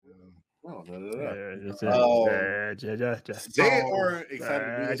No. They So, are excited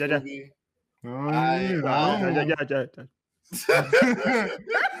to do this movie. All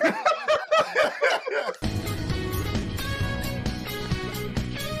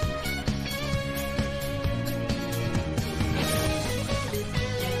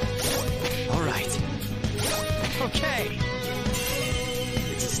right. Okay.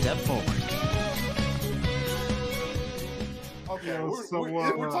 It's a step forward. Okay,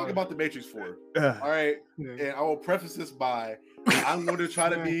 we're talking about The Matrix 4. All right, and I will preface this by I'm going to try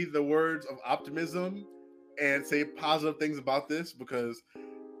to be the words of optimism and say positive things about this because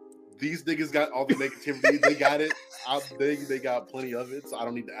these niggas got all the negativity. They got it. They got plenty of it, so I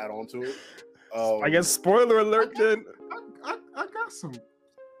don't need to add on to it. I guess spoiler alert. Then I got some.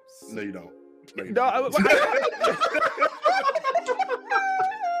 No, you don't.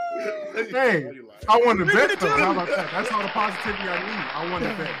 Hey, I want to bet though. How about that? That's all the positivity I need. I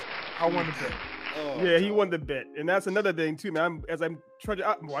want to bet. Yeah, he won the bet, and that's another thing too, man. I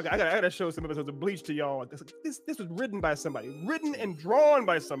gotta show some episodes of Bleach to y'all. This was written by somebody, written and drawn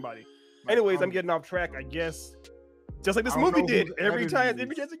by somebody. Anyways, I'm getting off track, I guess. Just like this movie did every chance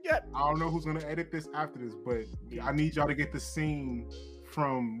it get. I don't know who's gonna edit this after this, but I need y'all to get the scene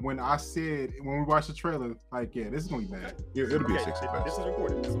from when I said when we watched the trailer, like, yeah, this is gonna be bad. It'll be a 6 at best. This is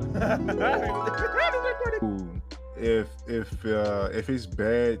recorded. If it's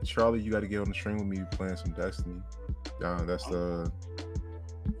bad, Charlie, you got to get on the stream with me playing some Destiny. That's the.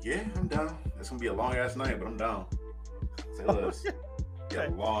 Yeah, I'm down. It's gonna be a long ass night, but I'm down. Say less. Yeah, a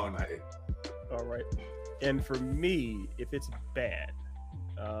long night. All right. And for me, if it's bad,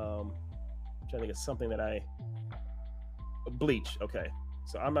 I'm trying to think of something that Bleach. Okay,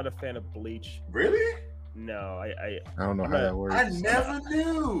 so I'm not a fan of Bleach. Really? No, I don't know how that works. I never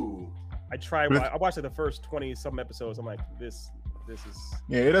knew. I tried. I watched like the first 20-some episodes. I'm like, this is.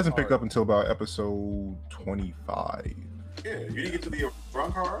 Yeah, it doesn't pick up until about episode 25. Yeah, you didn't get to the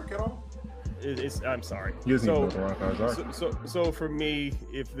Bronco arc at all. I'm sorry. He doesn't even know what the Broncos are. So for me,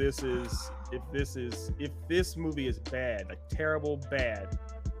 if this movie is bad, like terrible bad,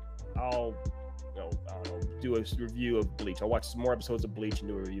 I'll do a review of Bleach. I'll watch some more episodes of Bleach and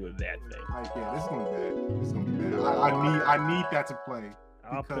do a review of that thing. Like, yeah, this is gonna be bad. This is gonna be bad. I need that to play.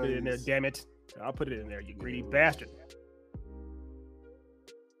 I'll put it in there. Damn it! I'll put it in there. You greedy bastard.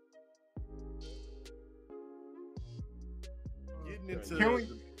 Getting into. Can we?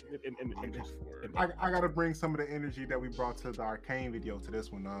 I gotta bring some of the energy that we brought to the Arcane video to this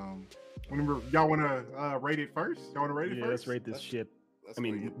one. Whenever y'all wanna rate it first? Y'all wanna rate it first? Let's rate this shit. I said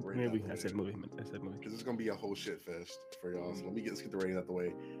movie. I said movie because it's gonna be a whole shit fest for y'all. So let's get the rating out the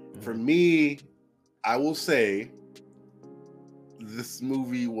way. For me, I will say this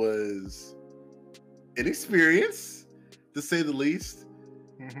movie was an experience, to say the least.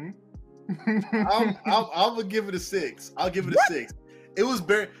 Mm-hmm. I'm gonna give it a 6. I'll give it a 6. It was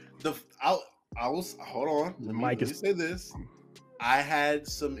very hold on. The mic is. Say this. I had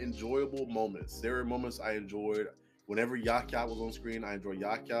some enjoyable moments. There were moments I enjoyed. Whenever Yahya was on screen, I enjoyed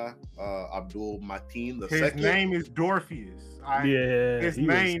Yahya. Abdul Mateen, his name is Dorpheus. His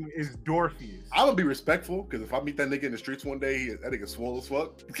name is Dorpheus. I'm gonna be respectful because if I meet that nigga in the streets one day, that nigga swole as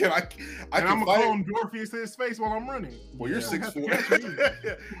fuck. I'm gonna call him Dorpheus to his face while I'm running. Well, you're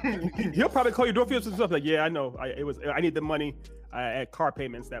 6'4". He'll probably call you Dorpheus and stuff like, yeah, I know. I need the money. I had car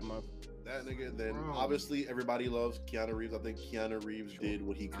payments that month. That nigga. Then obviously everybody loves Keanu Reeves. I think Keanu Reeves did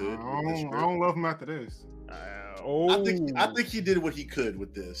what he could. I don't love him after this. I think he did what he could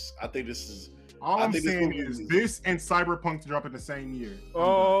with this. I think this is. All I'm saying is this and Cyberpunk to drop in the same year.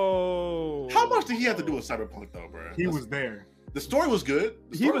 How much did he have to do with Cyberpunk though, bro? He was there. The story was good.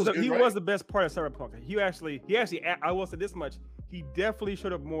 He was the best part of Cyberpunk. He actually. I will say this much. He definitely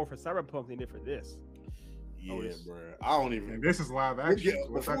showed up more for Cyberpunk than he did for this. Yeah, bro. I don't even. And this is live action.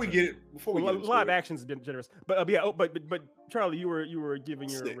 Live action's been generous, but Charlie, you were giving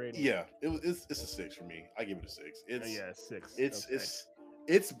your rating. Yeah, it's a 6 for me. I give it a 6. It's 6.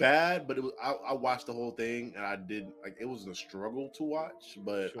 It's bad, but it was. I watched the whole thing, and I did like it was a struggle to watch,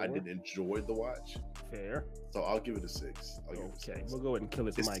 but I did enjoy the watch. Fair. So I'll give it a 6. Okay, we'll go ahead and kill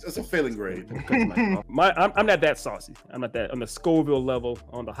his mic. It's a failing grade. I'm not that saucy. I'm not that on the Scoville level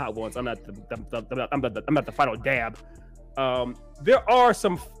on the hot ones. I'm not the final dab. There are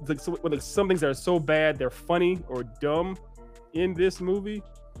some things that are so bad they're funny or dumb in this movie.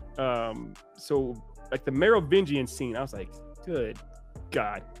 So like the Merovingian scene, I was like, good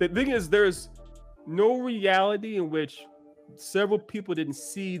God. The thing is, there's no reality in which several people didn't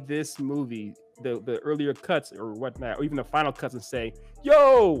see this movie, the earlier cuts or whatnot, or even the final cuts, and say,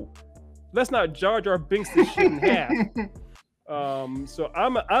 yo, let's not Jar Jar Binks this shit in half. So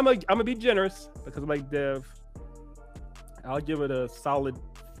I'm gonna be generous because like Dev, I'll give it a solid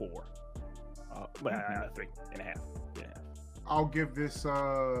 4. 3.5. Yeah. I'll give this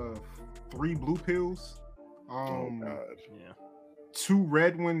 3 blue pills. Oh God. Yeah. 2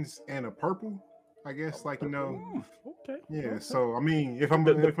 red ones and a purple. I guess, like, you know. Okay. Yeah. Okay. So I mean, if I'm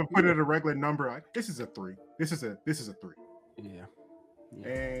putting it a regular number, this is a 3. This is a 3. Yeah.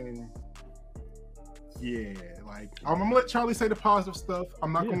 And yeah, like I'm gonna let Charlie say the positive stuff.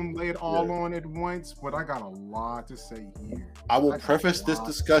 I'm not gonna lay it all on at once, but I got a lot to say here. I will preface this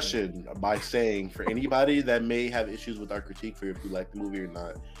discussion by saying, for anybody that may have issues with our critique for if you like the movie or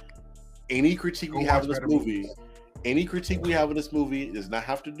not, any critique we have of this movie, does not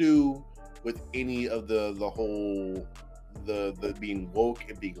have to do with any of the whole the being woke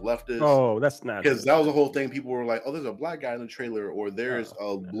and being leftist. Oh, that's not, because that was the whole thing. People were like, "Oh, there's a black guy in the trailer," or "There's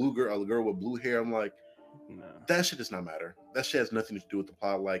a girl with blue hair." I'm like, no. That shit does not matter. That shit has nothing to do with the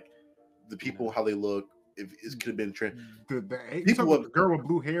plot. Like the people, how they look. If it could have been the girl with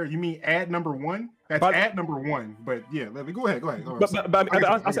blue hair. You mean ad number 1? That's ad number 1. But yeah, go ahead. But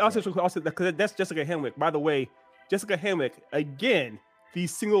because that's Jessica Henwick. By the way, Jessica Henwick again. The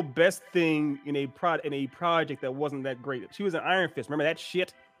single best thing in a project that wasn't that great. She was an Iron Fist. Remember that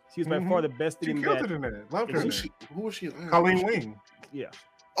shit? She was by far the best thing in that. Loved her. Who was she? Colleen Wing. Yeah.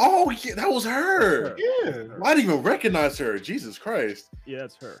 Oh yeah, that was her. Yeah. I didn't even recognize her. Jesus Christ. Yeah,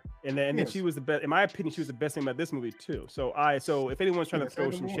 that's her. And then she was the best. In my opinion, she was the best thing about this movie too. So if anyone's trying to throw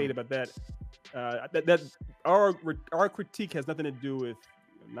some shade about that, that our critique has nothing to do with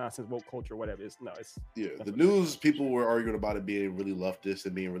nonsense woke culture, whatever. The news people were arguing about it being really leftist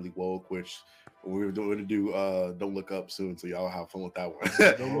and being really woke, which we're going to do Don't Look Up soon, so y'all have fun with that one.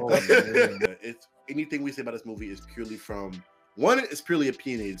 It's anything we say about this movie is purely from one, it's purely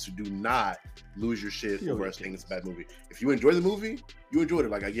opinionated, so do not lose your shit over us saying it's a bad movie. If you enjoy the movie, you enjoyed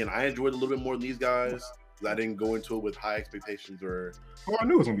it. Like again, I enjoyed it a little bit more than these guys because I didn't go into it with high expectations or I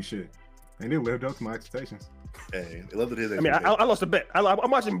knew it was gonna be shit. And it lived up to my expectations. Hey, it lived up to his. I mean, I lost a bet.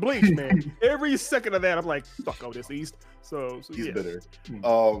 I'm watching Bleach, man. Every second of that, I'm like, fuck all this East. So he's bitter.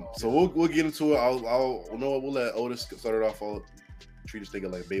 So we'll get into it. We'll let Otis start it off. I'll treat this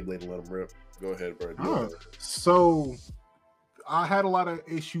nigga like Beyblade and let him rip. Go ahead, bro. So I had a lot of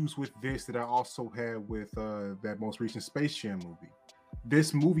issues with this that I also had with that most recent Space Jam movie.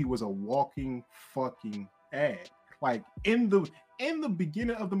 This movie was a walking fucking ad. Like in the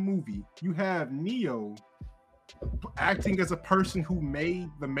beginning of the movie, you have Neo acting as a person who made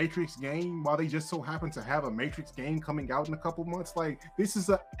the Matrix game while they just so happen to have a Matrix game coming out in a couple months. Like, this is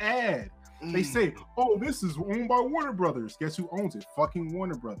an ad. They say, oh, this is owned by Warner Brothers. Guess who owns it? Fucking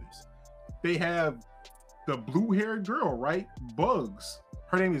Warner Brothers. They have the blue-haired girl, right? Bugs.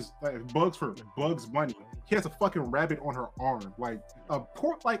 Her name is Bugs for Bugs Bunny. She has a fucking rabbit on her arm. Like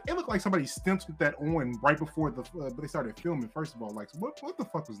it looked like somebody stenciled that on right before they started filming. First of all, like what the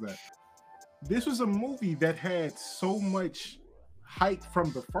fuck was that? This was a movie that had so much hype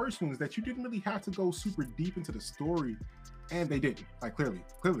from the first ones that you didn't really have to go super deep into the story, and they didn't. Like clearly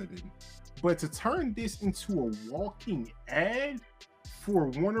they didn't. But to turn this into a walking ad for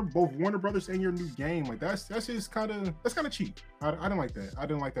both Warner Brothers and your new game, like that's just kind of cheap. I didn't like that. I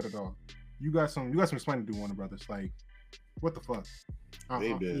didn't like that at all. You got some explaining to do, Warner Brothers. Like, what the fuck?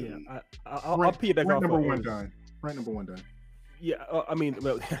 They did. Yeah, I'll piggyback off. Number one done. Right, number 1 done. Yeah, I mean,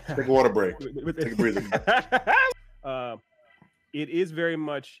 well, take a water break. Take a breather. It is very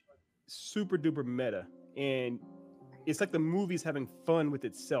much super duper meta, and it's like the movie's having fun with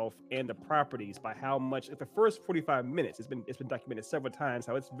itself and the properties by how much. At the first 45 minutes, it's been documented several times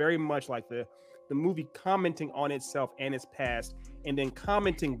how it's very much like the movie commenting on itself and its past, and then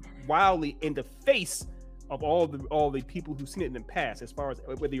commenting wildly in the face of all the people who've seen it in the past, as far as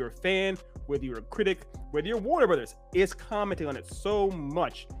whether you're a fan, whether you're a critic, whether you're Warner Brothers, it's commenting on it so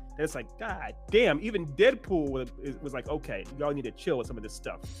much that it's like, God damn, even Deadpool was like, okay, y'all need to chill with some of this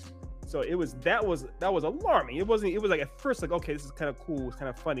stuff. So that was alarming. It was like at first like, okay, this is kind of cool, it's kind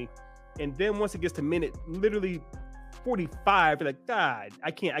of funny. And then once it gets to minute literally 45, you're like, God,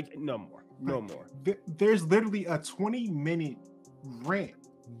 I can't, no more. There's literally a 20-minute rant.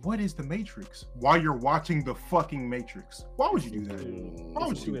 What is the Matrix? While you're watching the fucking Matrix. Why would you do that? Why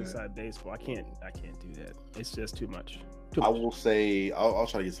would you do that? Inside baseball. I can't do that. It's just too much. I will say, I'll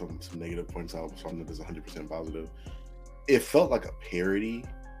try to get some negative points out so I'm not just 100% positive. It felt like a parody.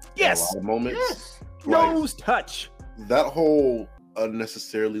 Yes. A lot of moments. Yes. Nose touch. That whole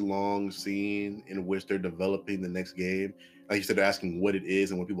unnecessarily long scene in which they're developing the next game. Like you said, they're asking what it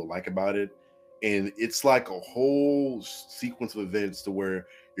is and what people like about it. And it's like a whole sequence of events to where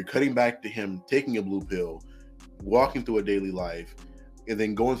you're cutting back to him taking a blue pill, walking through a daily life, and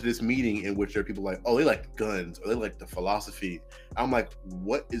then going to this meeting in which there are people like, oh, they like guns, or they like the philosophy. I'm like,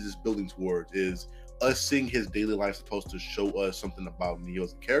 what is this building towards? Is us seeing his daily life supposed to show us something about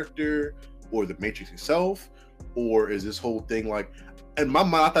Neo's character or the Matrix itself? Or is this whole thing like, in my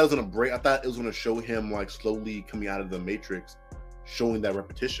mind, I thought it was gonna break. I thought it was gonna show him like slowly coming out of the Matrix, showing that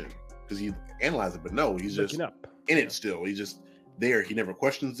repetition because he analyzed it, but no, he's just in it still. He's just there. He never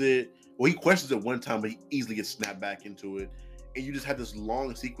questions it. Well, he questions it one time, but he easily gets snapped back into it. And you just have this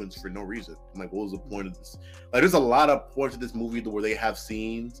long sequence for no reason. I'm like, what was the point of this? Like, there's a lot of points of this movie where they have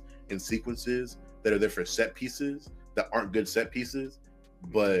scenes and sequences that are there for set pieces that aren't good set pieces,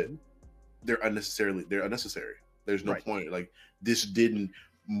 but they're unnecessary. There's no point. Like, this didn't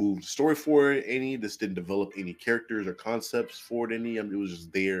move the story forward any. This didn't develop any characters or concepts for it any. I mean, it was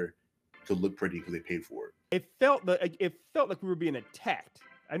just there to look pretty because they paid for it. It felt like we were being attacked.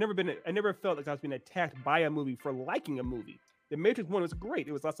 I never felt like I was being attacked by a movie for liking a movie. The Matrix 1 was great.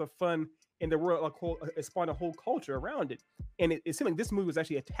 It was lots of fun, and there were it spawned a whole culture around it. And it seemed like this movie was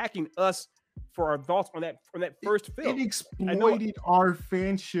actually attacking us for our thoughts on that first film. It exploited our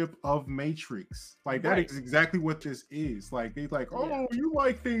fanship of Matrix. Like, that is exactly what this is. Like, they like, oh, you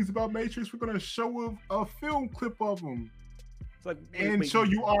like things about Matrix? We're gonna show a film clip of them. It's like, show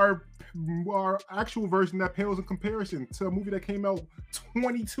you our actual version that pales in comparison to a movie that came out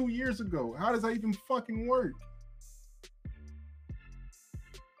 22 years ago. How does that even fucking work?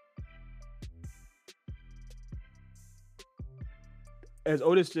 As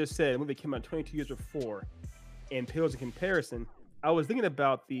Otis just said, the movie came out 22 years before, and pales in comparison. I was thinking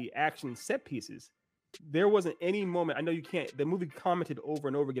about the action set pieces. There wasn't any moment. I know you can't. The movie commented over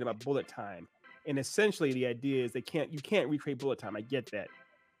and over again about bullet time, and essentially the idea is you can't recreate bullet time. I get that,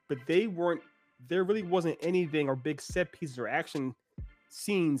 but there really wasn't anything or big set pieces or action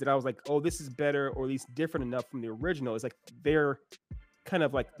scenes that I was like, oh, this is better or at least different enough from the original. It's like they're kind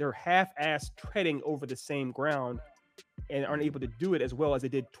of like they're half-ass treading over the same ground and aren't able to do it as well as they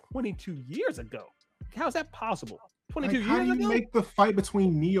did 22 years ago. How is that possible? 22 years ago? How do you make the fight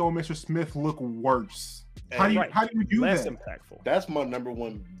between Neo and Mr. Smith look worse? How do you do less that? Impactful. That's my number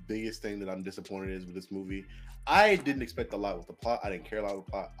one biggest thing that I'm disappointed is with this movie. I didn't expect a lot with the plot. I didn't care a lot with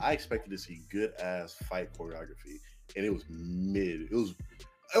the plot. I expected to see good ass fight choreography, and it was mid. It was,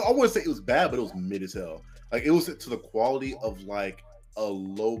 I wouldn't say it was bad, but it was mid as hell. Like, it was to the quality of like a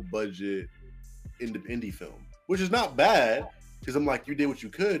low budget indie film, which is not bad because I'm like, you did what you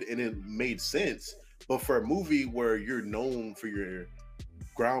could and it made sense. But for a movie where you're known for your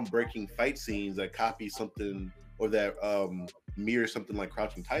groundbreaking fight scenes that copy something or that mirror something like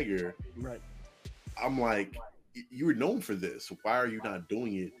Crouching Tiger, right? I'm like, you were known for this. Why are you not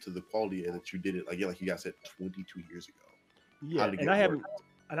doing it to the quality that you did it? Like you guys said 22 years ago. Yeah, and I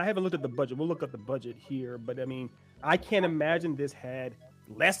haven't looked at the budget. We'll look up the budget here, but I mean, I can't imagine this had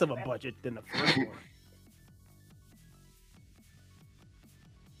less of a budget than the first one.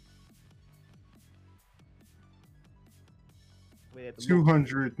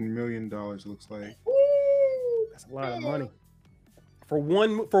 $200 million looks like. That's a lot of money for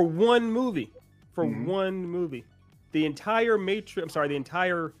one movie. One movie, the entire the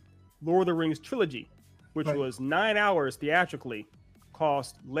entire Lord of the Rings trilogy, which was 9 hours theatrically,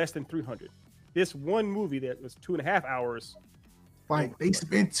 cost less than $300. This one movie that was 2.5 hours. Like, they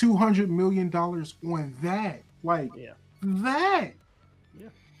spent $200 million on that. Like, that. Yeah.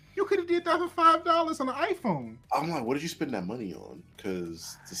 You could have did that for $5 on an iPhone. I'm like, what did you spend that money on?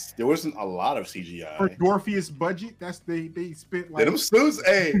 Because there wasn't a lot of CGI. For Morpheus budget, they spent like. Them suits,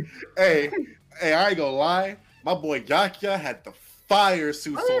 hey, I ain't gonna lie. My boy Yakya had the fire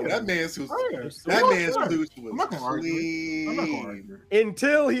suits on. That man's suits. That man's suits was clean. I'm not gonna argue.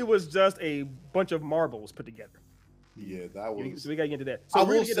 Until he was just a bunch of marbles put together. Yeah, that was. So we gotta get into that. So I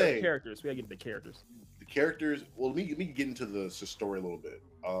will say the characters. We gotta get into the characters. The characters. Well, let me get into the story a little bit.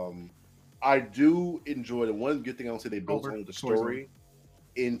 I do enjoy the one good thing I would say they built on the story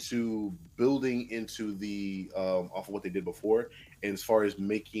into building into the off of what they did before, and as far as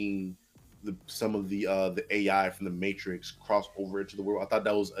making some of the AI from the Matrix cross over into the world. I thought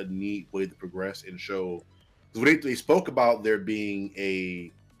that was a neat way to progress and show. Because they spoke about there being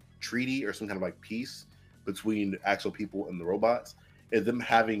a treaty or some kind of like peace between the actual people and the robots, and them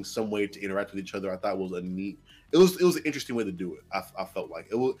having some way to interact with each other. I thought was a neat. It was an interesting way to do it. I felt like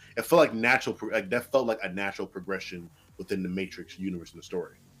it felt like natural. Like that felt like a natural progression within the Matrix universe and the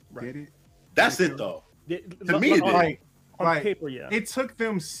story. Right. Get it? That's it though. To me, it did. On paper, yeah. It took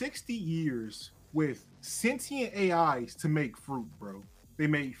them 60 years with sentient AIs to make fruit, bro. They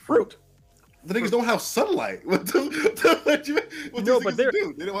made fruit. The niggas don't have sunlight. What do? They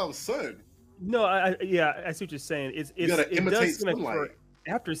don't have sun. No, I see what you're saying. You gotta imitate sunlight.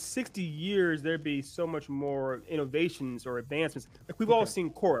 After 60 years, there'd be so much more innovations or advancements. Like we've all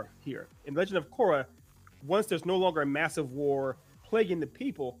seen Korra here. In Legend of Korra, once there's no longer a massive war plaguing the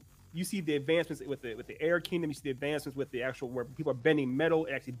people, you see the advancements with the Air Kingdom. You see the advancements with the actual where people are bending metal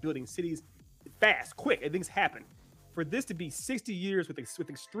and actually building cities fast, quick, and things happen. For this to be 60 years with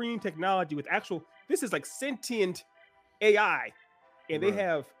extreme technology, with actual, this is like sentient AI, and they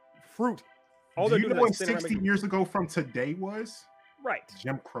have fruit. All do you know what 60 years ago from today was? Right.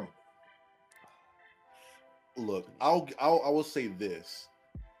 Jim Crow. Look, I will say this: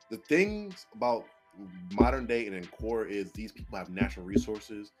 the things about modern day and in Korra is these people have natural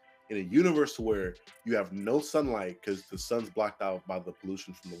resources in a universe where you have no sunlight because the sun's blocked out by the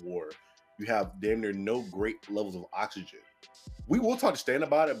pollution from the war. You have damn near no great levels of oxygen. We will talk to Stan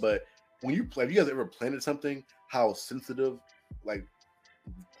about it, but when you play, have you guys ever planted something? How sensitive, like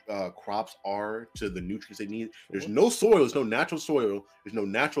crops are to the nutrients they need. There's no soil, there's no natural soil, there's no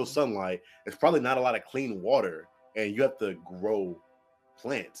natural sunlight. There's probably not a lot of clean water, and you have to grow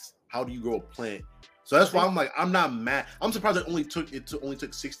plants. How do you grow a plant? So that's why I'm like, I'm not mad. I'm surprised it only took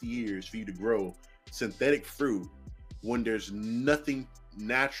 60 years for you to grow synthetic fruit when there's nothing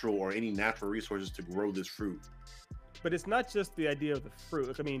natural or any natural resources to grow this fruit. But it's not just the idea of the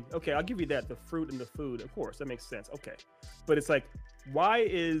fruit. I mean, okay, I'll give you that, the fruit and the food, of course, that makes sense. Okay, but it's like, why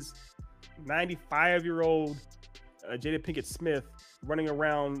is 95-year-old Jada Pinkett Smith running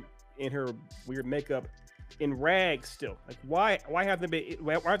around in her weird makeup in rags still? Like, why have they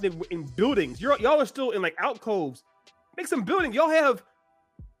in buildings? Y'all are still in like alcoves. Make some buildings. You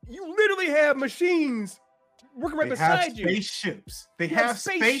literally have machines working right beside you. Spaceships. They have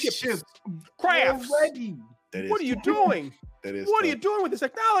spaceships. Crafts already. What are you doing? What are you doing with this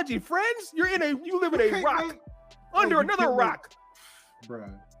technology, friends? You live in a rock under another rock, bro.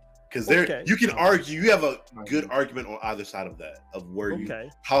 Because you can argue. You have a good argument on either side of that, of where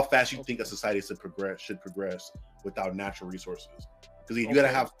how fast you think a society should progress without natural resources. Because you got to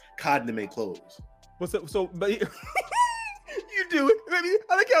have cotton to make clothes. But you do it.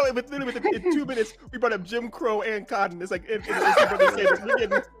 I like how in 2 minutes we brought up Jim Crow and cotton. It's like Please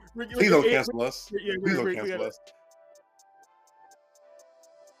don't cancel us. Please don't cancel us.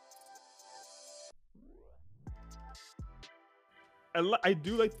 I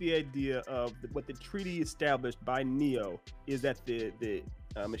do like the idea of what the treaty established by Neo is that the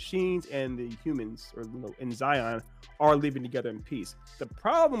machines and the humans, or in Zion, are living together in peace. The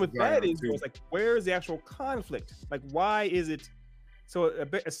problem with that is like, where is the actual conflict? Like, why is it? So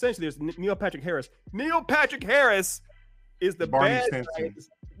essentially, there's Neil Patrick Harris. Neil Patrick Harris is the bad guy.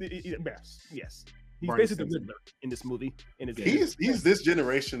 Yes. He's basically the Riddler in this movie. He's this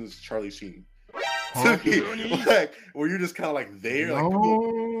generation's Charlie Sheen. Like, where you're just kind of like there, like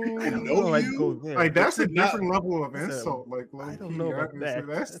people know you. Like that's a different level of insult. Like, I don't know about that.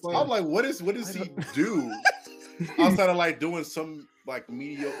 I'm like, what does he do outside of like doing some like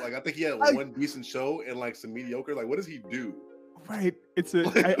mediocre? Like, I think he had one decent show and like some mediocre. Like, what does he do? Right. It's a.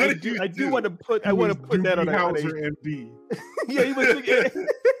 I do want to put. I want to put that on a MD. Yeah, he was.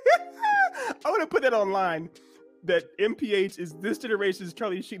 I want to put that online. That MPH is this generation's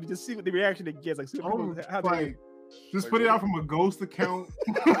Charlie Sheen, to just see what the reaction it gets. Like, just put it out from a ghost account.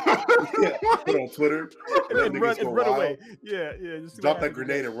 Yeah, put it on Twitter and run away. Yeah. Just drop that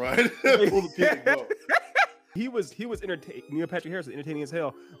grenade and run. Pull the pin and go. He was entertaining. Neil Patrick Harris was entertaining as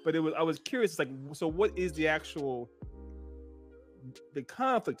hell. But I was curious. It's like, so what is the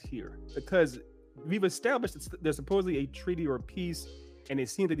conflict here? Because we've established there's supposedly a treaty or a peace, and it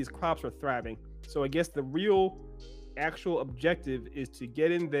seems that these crops are thriving. So I guess the real actual objective is to get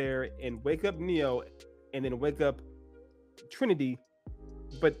in there and wake up Neo and then wake up Trinity.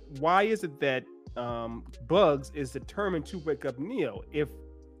 But why is it that Bugs is determined to wake up Neo if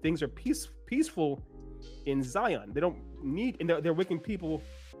things are peaceful in Zion? They don't need, and they're waking people.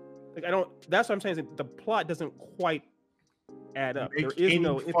 Like, that's what I'm saying. Is the plot doesn't quite add up. There is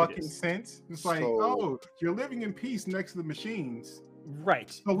no fucking sense. It's like, you're living in peace next to the machines. Right.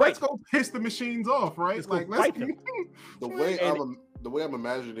 So let's go piss the machines off, right? Let's fight them. The way I'm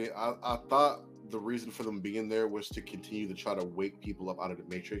imagining it, I thought the reason for them being there was to continue to try to wake people up out of the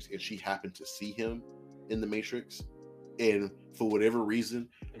Matrix, and she happened to see him in the Matrix, and for whatever reason,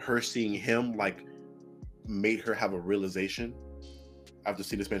 her seeing him like made her have a realization after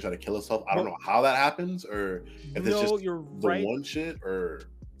seeing this man try to kill himself. I don't know how that happens, or if it's just one shit, or.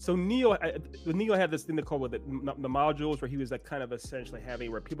 So Neo had this thing they call the modules, where he was like kind of essentially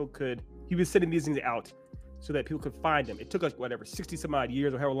having where he was setting these things out so that people could find him. It took like 60 some odd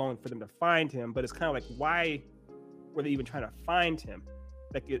years or however long for them to find him, but it's kind of like, why were they even trying to find him?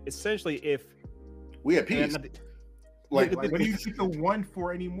 like essentially if we had peace. Like, what do you need the one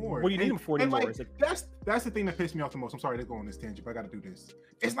for anymore? What do you need him for anymore? Like, that's the thing that pissed me off the most. I'm sorry to go on this tangent, but I got to do this.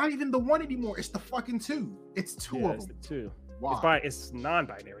 It's not even the one anymore. It's the fucking two. It's two of them. The two. Why? It's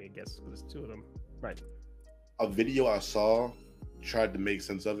non-binary, I guess, because it's two of them. Right. A video I saw tried to make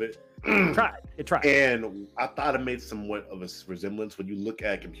sense of it. It tried. And I thought it made somewhat of a resemblance. When you look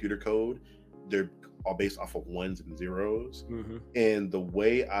at computer code, they're all based off of ones and zeros. Mm-hmm. And the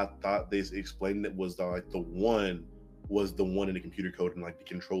way I thought they explained it was the one was the one in the computer code and like the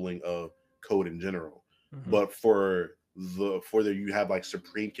controlling of code in general. Mm-hmm. But for you have like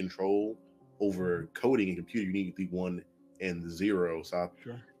supreme control over coding and computer, you need the 1 and the 0. So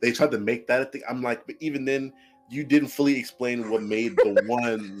they tried to make that a thing. I'm like, but even then, you didn't fully explain what made the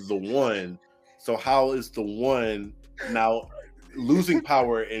one the one. So how is the one now losing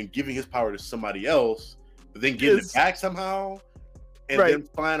power and giving his power to somebody else, but then getting it back somehow? And then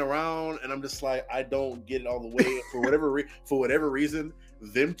flying around, and I'm just like, I don't get it all the way. For whatever reason,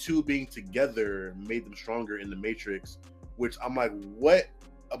 them two being together made them stronger in the Matrix. Which I'm like, what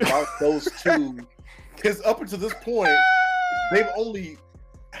about those two? Because up until this point, they've only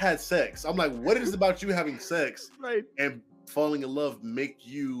had sex. I'm like, what is it about you having sex and falling in love make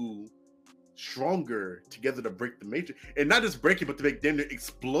you stronger together to break the Matrix? And not just break it, but to make them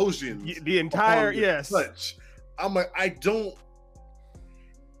explosions. The entire touch. I'm like,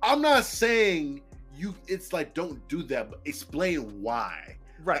 I'm not saying it's like don't do that, but explain why.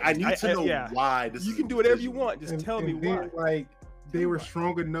 Right. I need to know why. This you can do whatever you want. Just tell me why. Like they were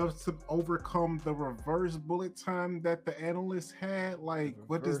strong enough to overcome the reverse bullet time that the analyst had. Like,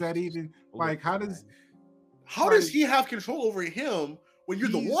 what does that even like? How does he have control over him when you're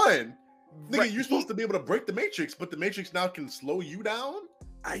the one? Nigga, you're supposed to be able to break the Matrix, but the Matrix now can slow you down?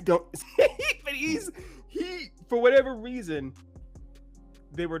 I don't but he for whatever reason,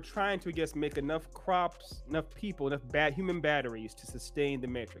 they were trying to, I guess, make enough crops, enough people, enough human batteries to sustain the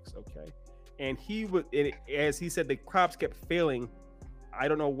Matrix, okay? And as he said, the crops kept failing. I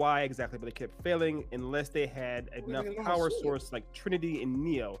don't know why exactly, but they kept failing unless they had enough power source like Trinity and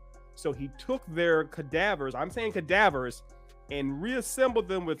Neo. So he took their cadavers, I'm saying cadavers, and reassembled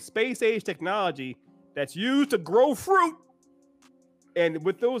them with space-age technology that's used to grow fruit. And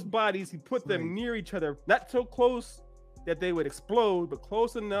with those bodies, he put them near each other, not so close that they would explode, but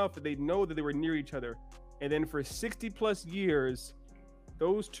close enough that they know that they were near each other. And then for 60 plus years,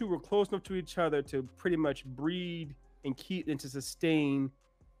 those two were close enough to each other to pretty much breed and keep and to sustain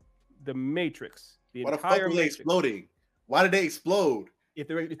the Matrix. Why the fuck were they exploding? Why did they explode? If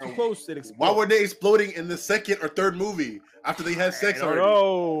they're too close, it explodes. Why were they exploding in the second or third movie after they had sex already?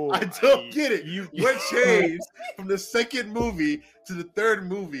 I don't get it. What changed from the second movie to the third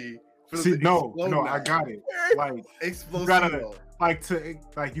movie? See, no, I got it. Like, you gotta,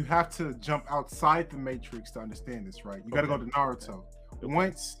 you have to jump outside the Matrix to understand this, right? You gotta go to Naruto.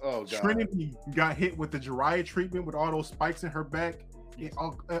 Once Trinity got hit with the Jiraiya treatment with all those spikes in her back, it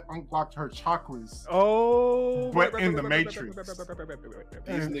unlocked her chakras. But in the Matrix.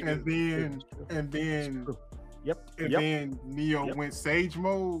 And then Neo went Sage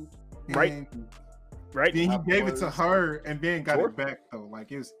mode. Right. Then he gave it to her and then got it back though.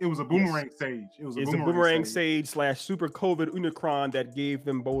 Like it was a boomerang sage. It was a boomerang sage / super COVID Unicron that gave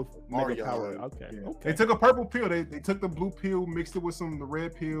them both mega power. Okay. They took a purple pill. They took the blue pill, mixed it with the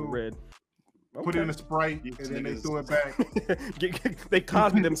red pill. Put it in a Sprite, and then they threw it back. They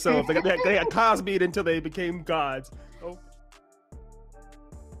Cosby themselves. They got Cosby'd until they became gods. Oh.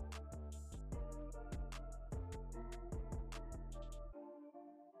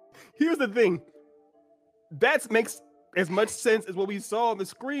 Here's the thing. That makes as much sense as what we saw on the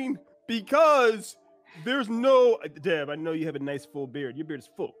screen because there's no Dev. I know you have a nice full beard. Your beard is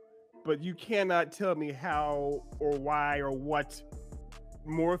full, but you cannot tell me how or why or what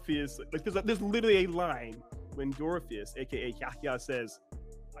Morpheus. Like there's literally a line when Dorpheus, aka Yahya, says,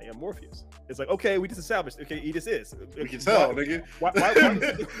 "I am Morpheus." It's like, okay, we just established. Okay, he just is. We can tell, nigga. Why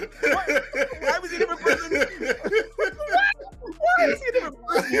was he a different person? Why is he a different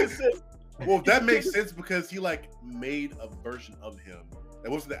person? Well, that makes sense because he like made a version of him.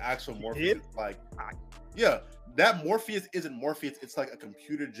 That wasn't the actual Morpheus. That Morpheus isn't Morpheus. It's like a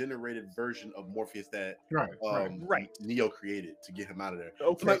computer-generated version of Morpheus that Neo created to get him out of there.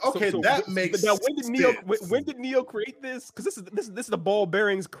 Okay, so that makes. Now, when did Neo create this? Because this is the ball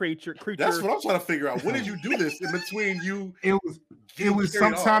bearings creature. That's what I'm trying to figure out. When did you do this in between you? It was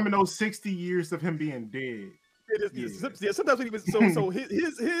sometime in those 60 years of him being dead. Sometimes when he was so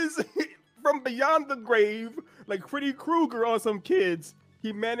his from beyond the grave, like Freddy Krueger on some kids.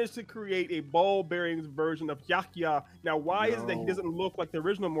 he managed to create a ball bearings version of Yahya. Now, why is it that he doesn't look like the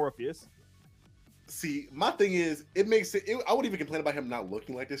original Morpheus? See, my thing is, it makes it. I wouldn't even complain about him not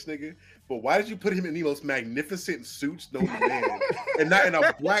looking like this nigga. But why did you put him in the most magnificent suits known to man, and not in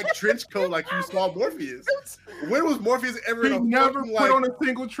a black trench coat like you saw Morpheus? When was Morpheus ever? He never put on a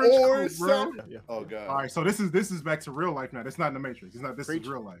single trench coat, bro. Yeah. Oh god. All right, so this is back to real life now. That's not in the Matrix. It's not. This is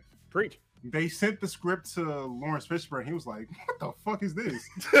real life. Preach. They sent the script to Lawrence Fishburne. He was like, "What the fuck is this?"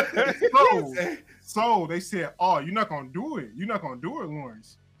 so they said, "Oh, you're not gonna do it. You're not gonna do it,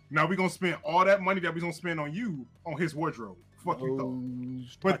 Lawrence. Now we're gonna spend all that money that we're gonna spend on you on his wardrobe." Fuck you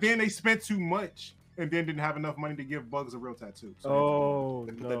thought. But then they spent too much and then didn't have enough money to give Bugs a real tattoo. So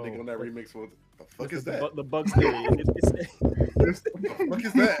that nigga on that remix was the fuck is that? The Bugs theory. What the fuck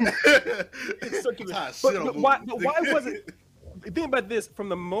is that? It's circular. But why was it? Think about this. From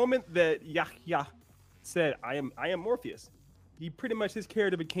the moment that Yahya said, I am Morpheus," he pretty much, his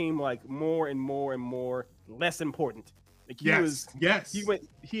character became like more and more and more less important. Like he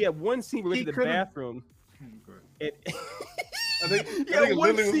had one scene where he went to the bathroom. And I think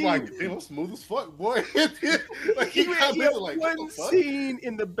literally was like, "Damn, I'm smooth as fuck, boy." Like he had like, one scene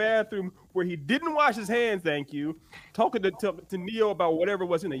in the bathroom where he didn't wash his hands. Thank you. Talking to Neo about whatever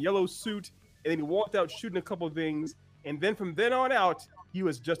was in a yellow suit, and then he walked out shooting a couple of things. And then from then on out, he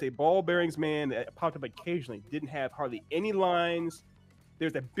was just a ball bearings man that popped up occasionally. Didn't have hardly any lines.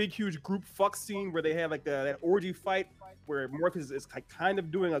 There's that big, huge group fuck scene where they have like that orgy fight where Morpheus is kind of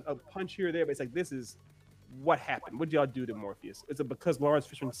doing a punch here or there, but it's like, this is what happened. What did y'all do to Morpheus? Is it because Lawrence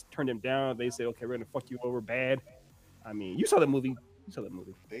Fishburne turned him down? They said, "Okay, we're gonna fuck you over bad." I mean, you saw the movie.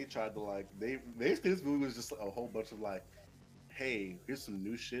 They tried to this movie was just a whole bunch of like, "Hey, here's some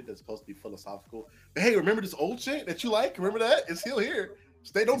new shit that's supposed to be philosophical. But hey, remember this old shit that you like? Remember that? It's still here.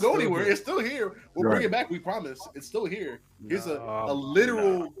 They don't go anywhere. It's still here. We'll bring it back. We promise. It's still here. Here's a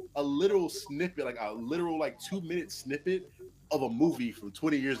literal snippet, like a literal 2-minute snippet of a movie from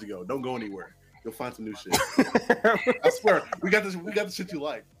 20 years ago. Don't go anywhere. You'll find some new shit. I swear, we got this. We got the shit you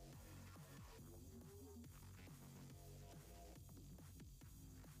like."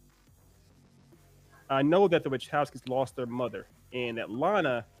 I know that the Wachowskis lost their mother, and that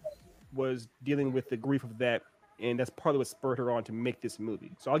Lana was dealing with the grief of that, and that's partly what spurred her on to make this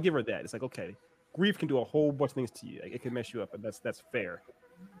movie. So I'll give her that. It's like, okay, grief can do a whole bunch of things to you. It can mess you up, and that's fair.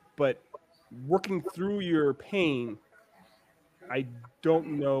 But working through your pain, I don't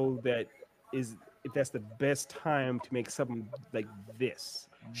know if that's the best time to make something like this.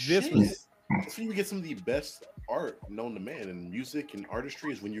 That's when you get some of the best art known to man, and music and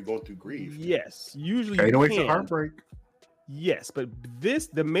artistry is when you're going through grief. Yes, usually you can. Heartbreak. Yes, but the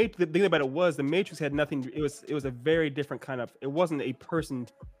thing about it was the Matrix had nothing. It was a very different kind of. It wasn't a person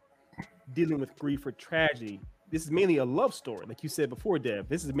dealing with grief or tragedy. This is mainly a love story, like you said before, Dev.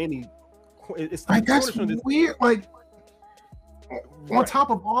 This is mainly. It's like that's weird. Like on top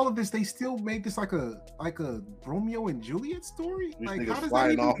of all of this, they still made this like a Romeo and Juliet story. These like, how does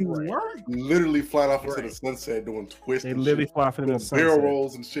that even work? Literally flying off into the sunset, doing twists. They literally fly off into the sunset, barrel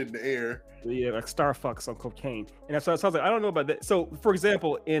rolls and shit in the air. Yeah, like Star Fox on cocaine. And that's so I was like, I don't know about that. So, for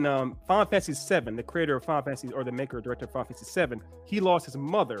example, in Final Fantasy VII, the creator of Final Fantasy, or the maker or director of Final Fantasy VII, he lost his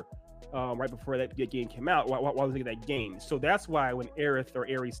mother right before that game came out. While I was making that game, so that's why when Aerith or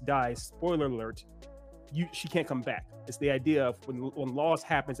Ares dies, spoiler alert, she can't come back. It's the idea of when loss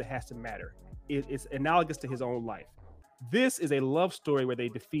happens, it has to matter. It's analogous to his own life. This is a love story where they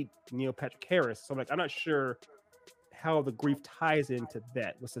defeat Neil Patrick Harris. So I'm not sure how the grief ties into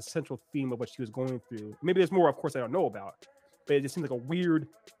that. What's the central theme of what she was going through? Maybe there's more, of course, I don't know about, but it just seems like a weird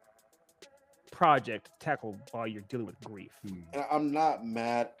project to tackle while you're dealing with grief. I'm not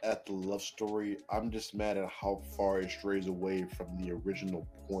mad at the love story. I'm just mad at how far it strays away from the original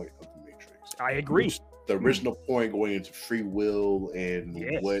point of the Matrix. I agree. The original point going into free will and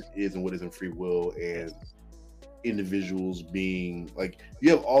what is and what isn't free will, and individuals being like,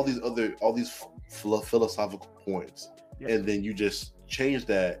 you have all these philosophical points, and then you just change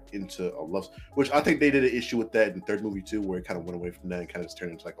that into a love, which I think they did an issue with that in the third movie too, where it kind of went away from that and kind of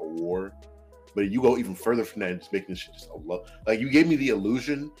turned into like a war. But you go even further from that and just making this shit just a love. Like, you gave me the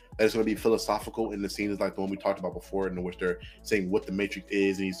illusion that it's going to be philosophical in the scenes like the one we talked about before, in which they're saying what the Matrix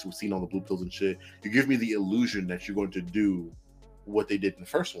is and he's seen all the blue pills and shit. You give me the illusion that you're going to do what they did in the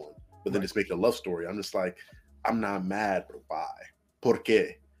first one, but then just make it a love story. I'm just like, I'm not mad, but why? ¿Por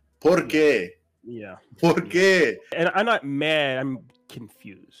qué? ¿Por qué? Yeah. ¿Por qué? And I'm not mad. I'm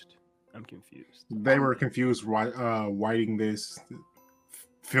confused. They were confused writing this,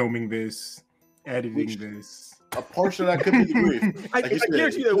 filming this, editing this. A portion of that could be the grief. I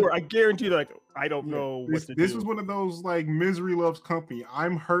guarantee you that word. I guarantee you, like, I don't know what to do. This was one of those like misery loves company.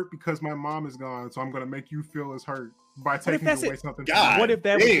 I'm hurt because my mom is gone, so I'm gonna make you feel as hurt by taking away something. God, what if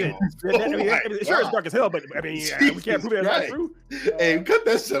that was it? I mean, sure, it's dark as hell, but I mean, we can't prove that's not true. Hey, cut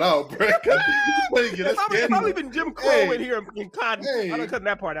that shit out, bro. If I'm leaving Jim Crow in here and Cotton, I'm not cutting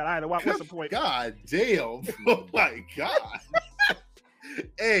that part out either. What's the point? God damn! Oh my God!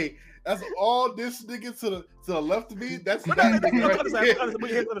 Hey, that's all this nigga to the left of me. That's that nigga right there.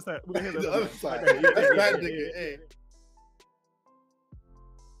 The other side. That's that nigga. Hey.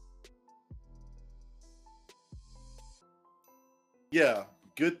 Yeah,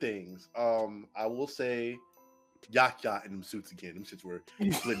 good things. I will say, Yak in them suits again. Them shits were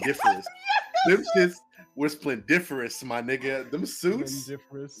splendiferous. Them shits were splendiferous, my nigga. Them suits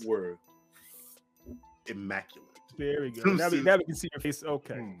were immaculate. Very good. Now we can see your face.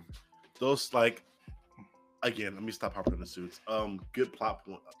 Okay. Those, like, again, let me stop harping on the suits. Good plot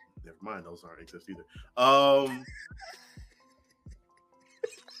point. Never mind, those aren't exist either.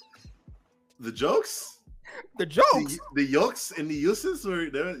 The jokes. The jokes. The yokes and the uses were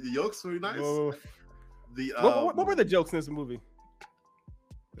there. The yokes were nice. What were the jokes in this movie?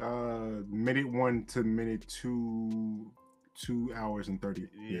 Minute 1 to minute 2 hours and 30.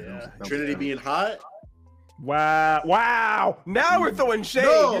 Yeah. Trinity being hot. Wow. Now we're throwing shade.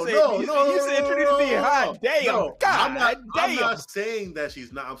 You said Trinity being hot. Damn. God I'm not saying that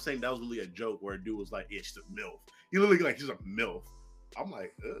she's not. I'm saying that was really a joke where a dude was like, yeah, she's a MILF. He literally like, she's a MILF. I'm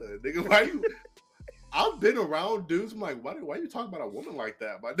like, nigga, why you? I've been around dudes. I'm like, why are you talking about a woman like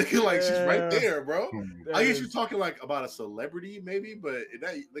that? My nigga, like, she's right there, bro. I guess you're talking like about a celebrity, maybe, but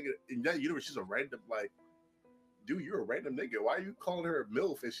in that universe, she's a random, like, dude, you're a random nigga. Why are you calling her a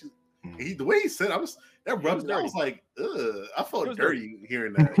MILF? And the way he said, I was like, ugh. I felt dirty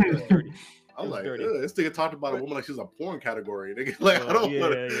hearing that. It was dirty. I was like, this nigga talked about a woman like she's a porn category. Nigga, like, I don't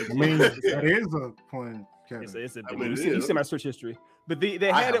know. I mean, that is a porn category. You see my search history. But they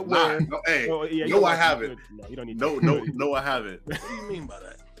had it where. No, I haven't. No, you don't need no, I haven't. What do you mean by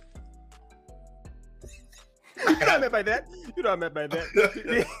that? You know what I meant by that? You know what I meant by that?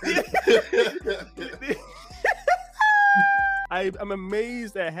 I'm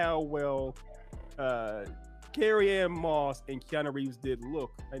amazed at how well Carrie-Ann Moss and Keanu Reeves did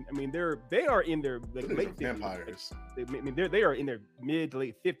look. I mean, they are in their late 50s. Vampires. They are in their mid to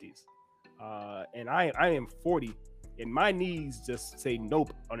late 50s. And I am 40. And my knees just say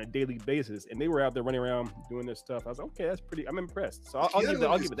nope on a daily basis, and they were out there running around doing their stuff. I was like, okay, that's pretty. I'm impressed. So I'll give it that.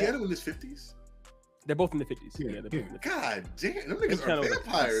 Keanu in his 50s. They're both in the 50s. Yeah, they're both in the 50s. God damn, them niggas are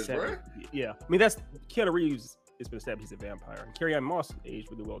vampires, bro. Yeah, I mean that's Keanu Reeves. It's been established he's a vampire. And Carrie-Ann Moss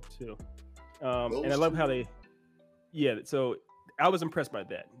aged really well too. And I love how they. Yeah, so I was impressed by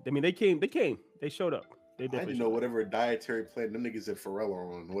that. I mean, they showed up. I need to know whatever dietary plan them niggas at Pharrell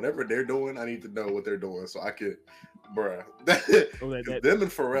are on. Whatever they're doing, I need to know what they're doing so I could, bruh. Them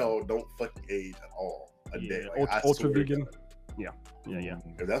and Pharrell don't fucking age at all. A day. Like, ultra vegan. Yeah.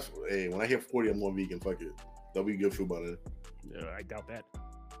 If that's when I hit 40, I'm going vegan. Fuck it. That'll be good food by then. Yeah, I doubt that.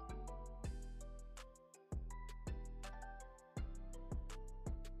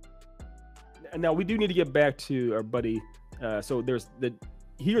 Now we do need to get back to our buddy. So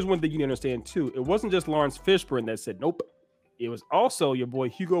here's one thing you need to understand too. It wasn't just Lawrence Fishburne that said nope. It was also your boy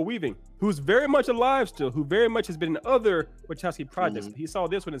Hugo Weaving, who's very much alive still, who very much has been in other Wachowski projects. He saw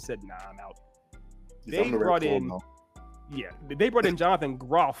this one and said, "Nah, I'm out." They brought in Jonathan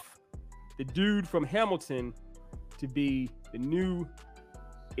Groff, the dude from Hamilton, to be the new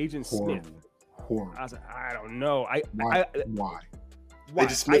Agent Smith. I was like, I don't know. Why?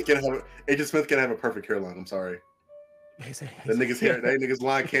 Agent Smith can have a perfect hairline. I'm sorry. That nigga's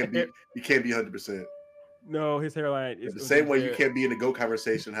line can't be. You can't be 100%. No, his hairline is the same way you can't be in a go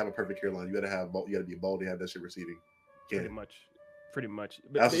conversation and have a perfect hairline. You gotta be bald to have that shit receding. Pretty much.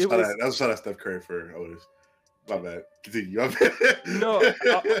 That's a shot at Steph Curry for Otis. My bad. Continue. No,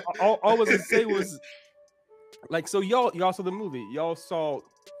 all I was gonna say was, like, so y'all saw the movie. Y'all saw.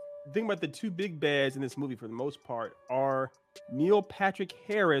 Think about the two big bads in this movie for the most part are Neil Patrick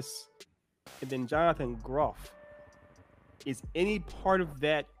Harris and then Jonathan Groff. Is any part of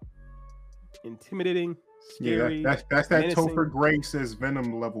that intimidating, scary? Yeah, that's that Topher Grace as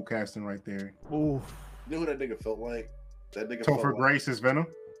Venom level casting right there. Oof. You know who that nigga felt like? That nigga Topher Grace as Venom?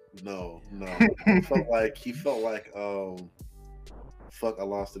 No. he felt like fuck, I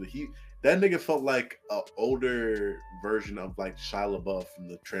lost it. That nigga felt like an older version of like Shia LaBeouf from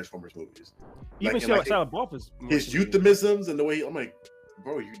the Transformers movies. Even Shia LaBeouf is his euphemisms and the way I'm like,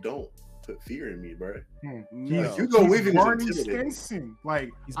 bro, you don't. put fear in me, bro. No. Like, Hugo Weaving is Barney intimidating. Stinson. Like,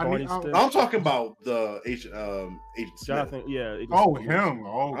 He's I mean, Barney I'm talking about the Agent Smith. Jonathan, yeah. Oh, him.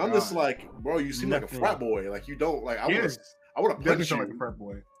 Oh, I'm just like, bro, you seem like a frat boy. Like you don't like. I want to punch you. Like a frat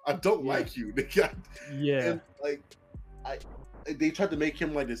boy. I don't like you, nigga. Yeah. And, like, they tried to make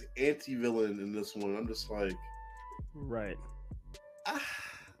him like this anti-villain in this one. I'm just like, right.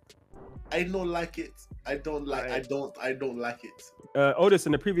 I don't like it. I don't like it. Otis,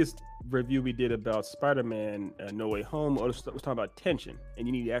 in the previous review we did about Spider-Man No Way Home, Otis was talking about tension, and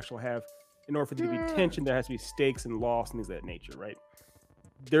you need to actually have, in order for there to be tension, there has to be stakes and loss and things of that nature, right?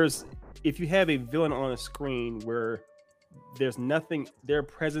 If you have a villain on a screen where there's nothing, their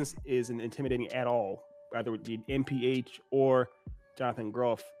presence isn't intimidating at all, either with the MPH or Jonathan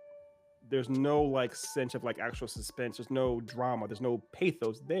Groff, there's no like sense of like actual suspense. There's no drama. There's no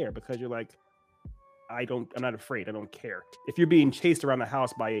pathos there because you're like, I'm not afraid. I don't care. If you're being chased around the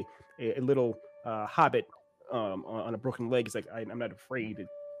house by a little hobbit on a broken leg, it's like I'm not afraid.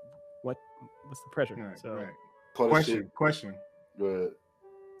 What's the pressure? Right, so right. Question. Go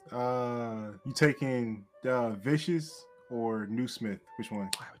ahead. You taking Vicious or Newsmith? Which one?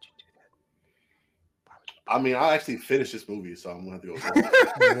 Why would you do that? I mean, I actually finished this movie, so I'm gonna have to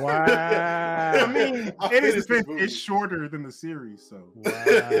go. Wow. I mean, it's shorter than the series, so.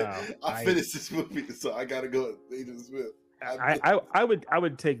 Wow. I finished this movie, so I gotta go with Agent Smith. I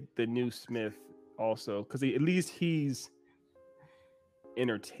would take the new Smith also because at least he's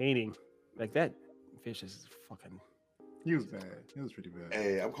entertaining. Like that Vicious is fucking. He was bad. It was pretty bad.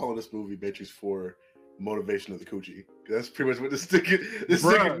 Hey, I'm calling this movie Matrix 4 Motivation of the Coochie. That's pretty much what this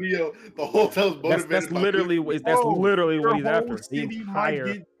nigga Neo the whole time is motivated. That's literally what he's after. The entire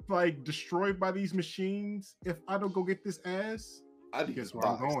might get like destroyed by these machines if I don't go get this ass. I think guess where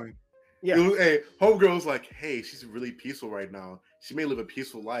I'm going. Yeah. Hey, homegirl was like, hey, she's really peaceful right now. She may live a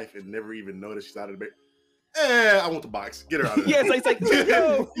peaceful life and never even notice she's out of the bed. I want the box. Get her out of there. Yeah, it's like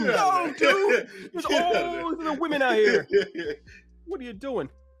yo, dude. There's all the women out here. What are you doing?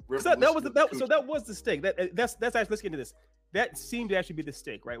 So that was the stake. That's actually, let's get into this. That seemed to actually be the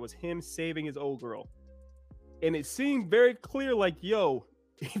stake, right? Was him saving his old girl. And it seemed very clear, like, yo,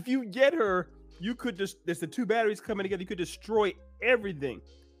 if you get her, you could just there's the two batteries coming together, you could destroy everything.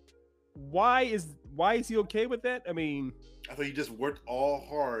 Why is he okay with that? I mean, I thought he just worked all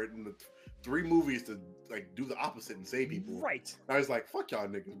hard in the 3 movies to like do the opposite and save people. Right. I was like, fuck y'all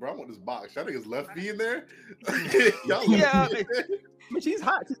niggas, bro. I want this box. Y'all niggas left me in there. Yeah. I mean, she's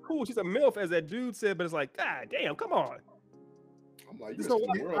hot. She's cool. She's a MILF, as that dude said, but it's like, God damn, come on. I'm like,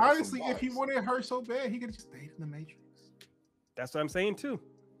 honestly, if he wanted her so bad, he could have just stayed in the Matrix. That's what I'm saying too.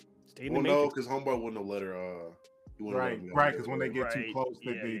 Stay in the Matrix. No, because homeboy wouldn't have let her. Right, because when they get too close,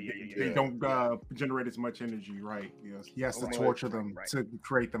 they don't generate as much energy. Right. Yes. He has to torture them to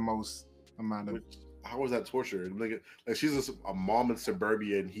create the most amount of. How was that torture? Like she's a mom in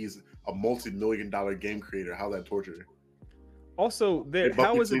suburbia, and he's a multi-million-dollar game creator. How that torture? Also,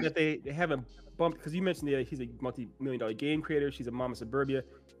 how is it that they haven't bumped? Because you mentioned that he's a multi-million-dollar game creator. She's a mom in suburbia,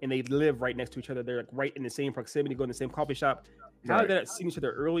 and they live right next to each other. They're like right in the same proximity, go in the same coffee shop. How did they not see each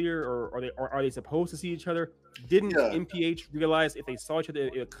other earlier, or are they supposed to see each other? Didn't MPH realize if they saw each other,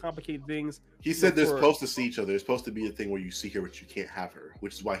 it would complicate things? He said they're supposed to see each other. It's supposed to be a thing where you see her, but you can't have her,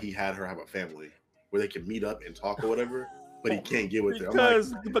 which is why he had her have a family where they can meet up and talk or whatever. But he can't get with her.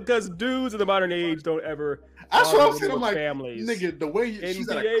 Because dudes in the modern age don't ever. That's what I'm saying. I'm like, families. Nigga, the way she's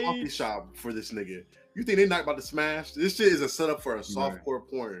at a coffee shop for this nigga, you think they're not about to smash? This shit is a setup for a softcore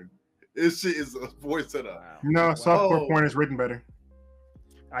porn. This shit is a porn setup. Wow. No, softcore porn is written better.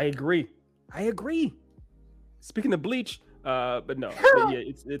 I agree. Speaking of Bleach, but no, but yeah,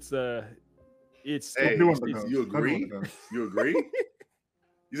 it's. Hey, you agree? You agree?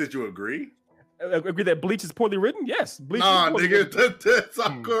 You said you agree? I agree that Bleach is poorly written. Yes, Bleach. Nah, nigga, that's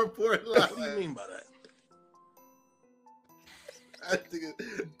softcore porn. What do you mean by that? I think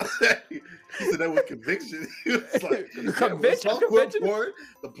he said that with conviction. He was like, conviction. Porn,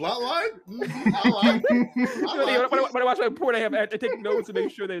 the plot line. I like it. When I watch my porn, I take notes to make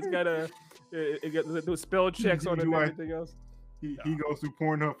sure that it's got the spell checks on it and everything else. He goes through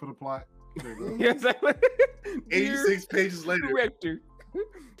Pornhub for the plot. Yeah, exactly. 86 pages later. Director.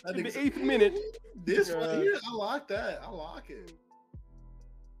 In the 8th minute. This one here, I like that. I like it.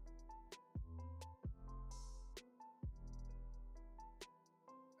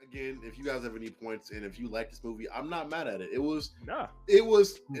 Again, if you guys have any points and if you like this movie, I'm not mad at it. It was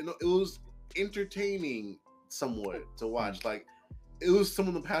entertaining somewhat to watch. Like it was some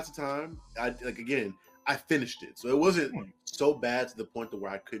of the past time. I finished it, so it wasn't so bad to the point to where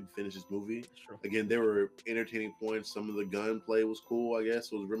I couldn't finish this movie. Sure. Again, there were entertaining points. Some of the gunplay was cool. I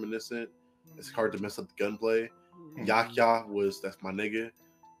guess it was reminiscent. It's hard to mess up the gunplay. That's my nigga.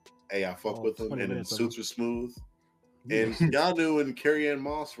 Hey, I fuck with him, and his suits were smooth. And Keanu and Carrie-Ann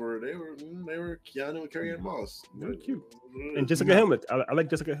Moss were Keanu and Carrie-Ann Moss. Very cute. And Jessica Helmut. I like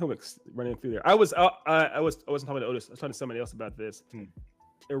Jessica Helmut running through there. I wasn't talking to Otis. I was talking to somebody else about this. In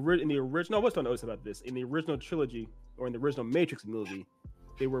the original, I was talking to Otis about this. In the original trilogy or in the original Matrix movie,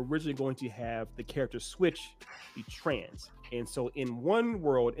 they were originally going to have the character switch be trans. And so in one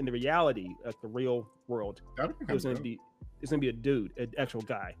world, in the reality, like the real world, it was going to be a dude, an actual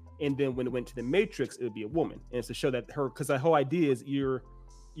guy. And then when it went to the Matrix, it would be a woman. And it's to show that because the whole idea is you're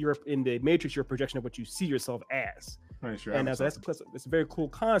in the Matrix, you're a projection of what you see yourself as. Right, sure. And that's a very cool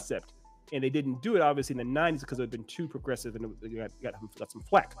concept. And they didn't do it obviously in the 90s because it had been too progressive and it got some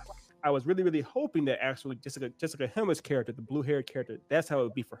flack. I was really, really hoping that actually Jessica Helmut's character, the blue-haired character, that's how it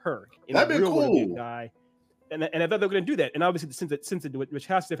would be for her. In That'd be cool. Guy. And I thought they were going to do that. And obviously, since the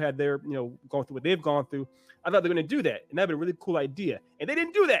Wachowskis have had their, going through what they've gone through, I thought they were going to do that. And that'd be a really cool idea. And they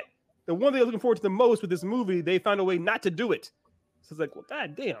didn't do that. The one thing I was looking forward to the most with this movie, they found a way not to do it. So it's like, well,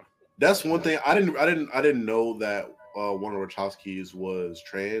 god damn. That's one thing I didn't know that one of the Wachowskis was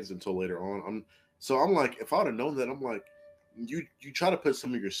trans until later on. I'm like, if I would have known that, I'm like, you try to put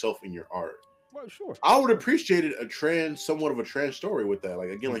some of yourself in your art. Well, sure. I would have appreciated somewhat of a trans story with that. Like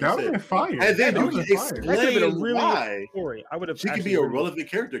again, like that you said, fire. And then you can explain why story. I would have. She could be a relevant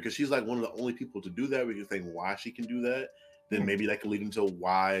character because she's like one of the only people to do that. We can think why she can do that. Then maybe that can lead into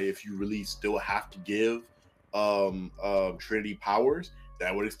why, if you really still have to give Trinity powers,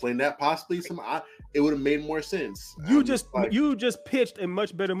 that would explain that possibly. It would have made more sense. You just pitched a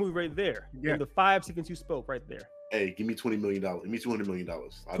much better movie right there. Yeah. In the 5 seconds you spoke right there. Hey, give me $20 million. Give me $200 million.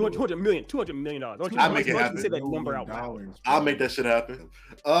 $200 million. I'll make it happen. Say that number out. I'll make that shit happen.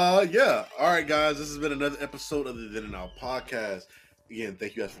 Yeah. All right, guys. This has been another episode of the Then and Now podcast. Again,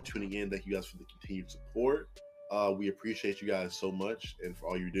 thank you guys for tuning in. Thank you guys for the continued support. We appreciate you guys so much and for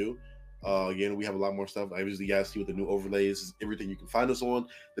all you do. Again, we have a lot more stuff. Obviously, you guys see with the new overlays, everything you can find us on.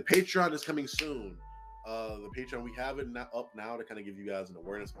 The Patreon is coming soon. The Patreon, we have it up now to kind of give you guys an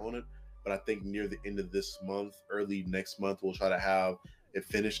awareness on it. But I think near the end of this month, early next month, we'll try to have it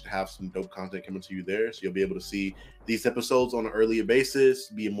finished, have some dope content coming to you there. So you'll be able to see these episodes on an earlier basis,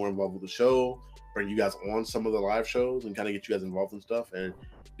 be more involved with the show, bring you guys on some of the live shows and kind of get you guys involved in stuff and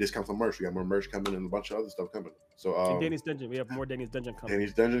discounts on merch. We got more merch coming and a bunch of other stuff coming. So Danny's Dungeon, we have more Danny's Dungeon coming.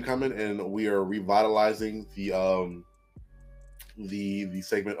 Danny's Dungeon coming, and we are revitalizing the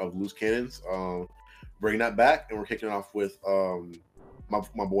segment of Loose Cannons. Bringing that back, and we're kicking it off with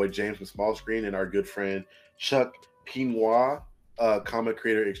my boy James from Small Screen and our good friend Chuck Pinois, comic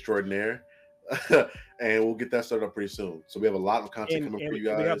creator extraordinaire. And we'll get that started up pretty soon. So we have a lot of content coming for you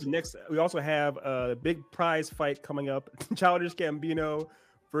guys. We also have a big prize fight coming up. Childish Gambino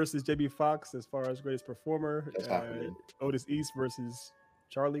versus JB Fox as far as greatest performer. Otis East versus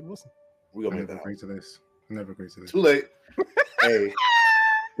Charlie Wilson. We're gonna make that agree to this. I'm never agree to this. Too late. Hey.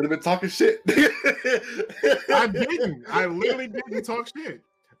 Could have been talking shit. I didn't. I literally didn't talk shit.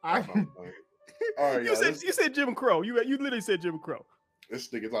 All right, you said Jim Crow. You literally said Jim Crow. This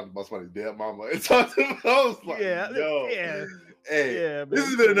nigga talking about somebody's dead mama. I was like, yo. Hey, this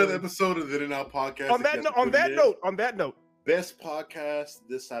has been another episode of the Then and Now podcast. On that note. Best podcast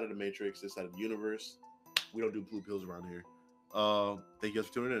this side of the Matrix, this side of the universe. We don't do blue pills around here. Thank you guys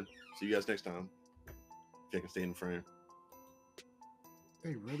for tuning in. See you guys next time. If you can stay in frame.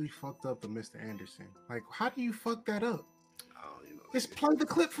 They really fucked up the Mr. Anderson. Like, how do you fuck that up? Just play the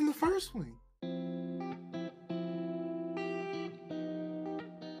clip from the first one.